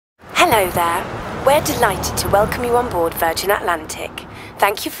Hello there. We're delighted to welcome you on board Virgin Atlantic.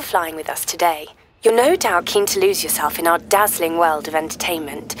 Thank you for flying with us today. You're no doubt keen to lose yourself in our dazzling world of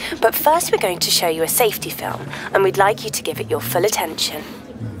entertainment, but first we're going to show you a safety film, and we'd like you to give it your full attention.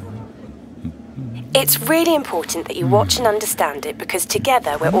 It's really important that you watch and understand it because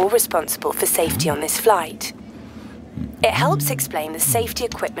together we're all responsible for safety on this flight. It helps explain the safety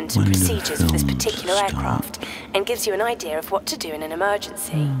equipment and procedures for this particular aircraft and gives you an idea of what to do in an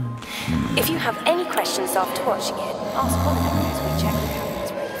emergency. If you have any questions after watching it, ask one of them as we check the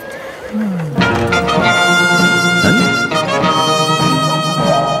cabin's raised.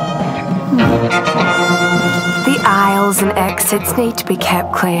 The aisles and exits need to be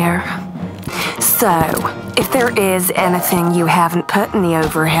kept clear. So, if there is anything you haven't put in the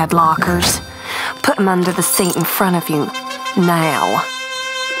overhead lockers, put them under the seat in front of you, now.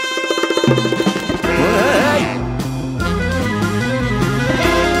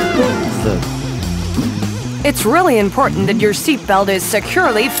 It's really important that your seatbelt is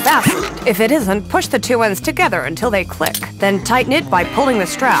securely fastened. If it isn't, push the two ends together until they click. Then tighten it by pulling the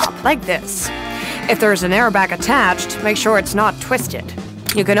strap, like this. If there's an airbag attached, make sure it's not twisted.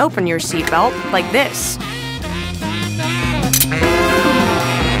 You can open your seatbelt like this.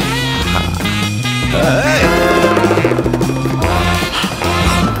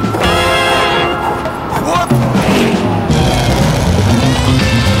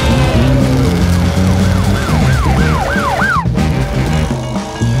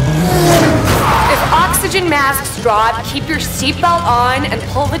 Oxygen masks drop, keep your seatbelt on and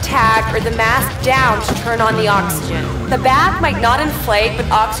pull the tag or the mask down to turn on the oxygen. The bag might not inflate, but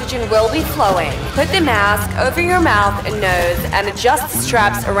oxygen will be flowing. Put the mask over your mouth and nose and adjust the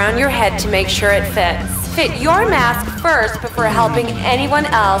straps around your head to make sure it fits. Fit your mask first before helping anyone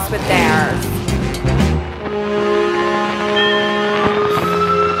else with theirs.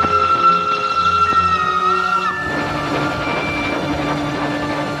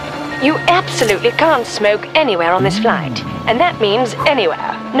 You absolutely can't smoke anywhere on this flight. And that means anywhere,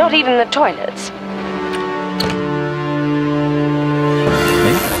 not even the toilets.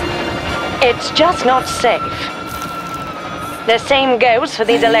 It's just not safe. The same goes for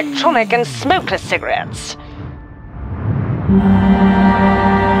these electronic and smokeless cigarettes.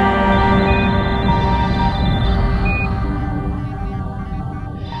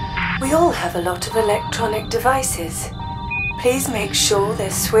 We all have a lot of electronic devices. Please make sure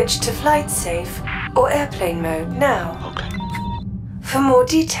they're switched to flight safe or airplane mode now. Okay. For more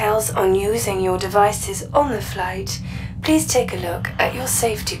details on using your devices on the flight, please take a look at your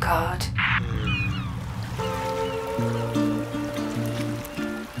safety card.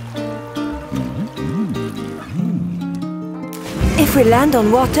 If we land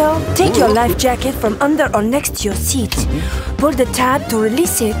on water, take your life jacket from under or next to your seat. Pull the tab to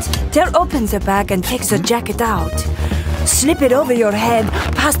release it, tear open the bag and take the jacket out. Slip it over your head,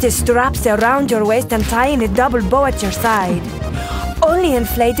 past the straps around your waist and tie in a double bow at your side. Only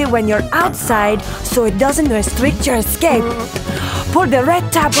inflate it when you're outside so it doesn't restrict your escape. Pull the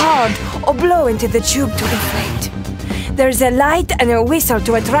red tab hard or blow into the tube to inflate. There's a light and a whistle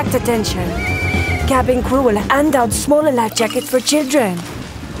to attract attention. Cabin crew will hand out smaller life jackets for children.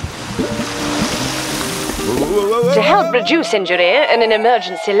 To help reduce injury in an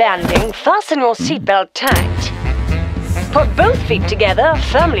emergency landing, fasten your seatbelt tight. Put both feet together,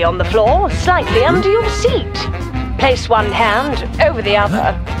 firmly on the floor, slightly under your seat. Place one hand over the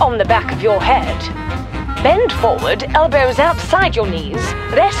other, on the back of your head. Bend forward, elbows outside your knees.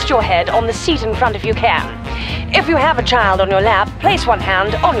 Rest your head on the seat in front if you can. If you have a child on your lap, place one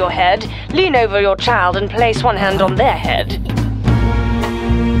hand on your head, lean over your child and place one hand on their head.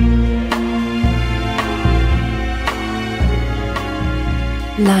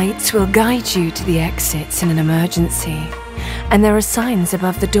 Lights will guide you to the exits in an emergency. And there are signs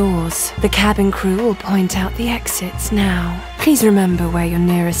above the doors. The cabin crew will point out the exits now. Please remember where your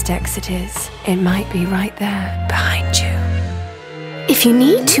nearest exit is. It might be right there, behind you. If you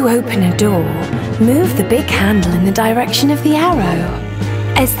need to open a door, move the big handle in the direction of the arrow.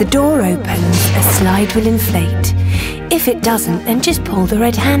 As the door opens, a slide will inflate. If it doesn't, then just pull the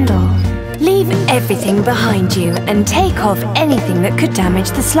red handle. Leave everything behind you and take off anything that could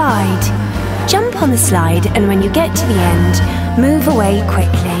damage the slide. Jump on the slide and when you get to the end, move away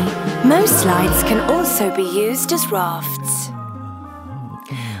quickly. Most slides can also be used as rafts.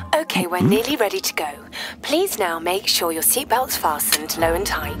 Okay, we're nearly ready to go. Please now make sure your seatbelt's fastened low and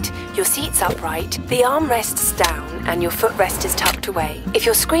tight, your seat's upright, the armrest's down, and your footrest is tucked away. If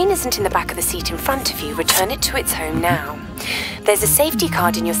your screen isn't in the back of the seat in front of you, return it to its home now. There's a safety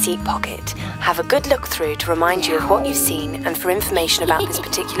card in your seat pocket. Have a good look through to remind you of what you've seen and for information about this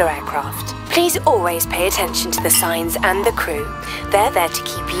particular aircraft. Please always pay attention to the signs and the crew. They're there to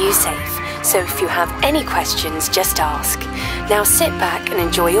keep you safe. So if you have any questions, just ask. Now sit back and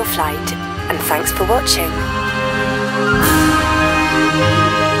enjoy your flight, and thanks for watching.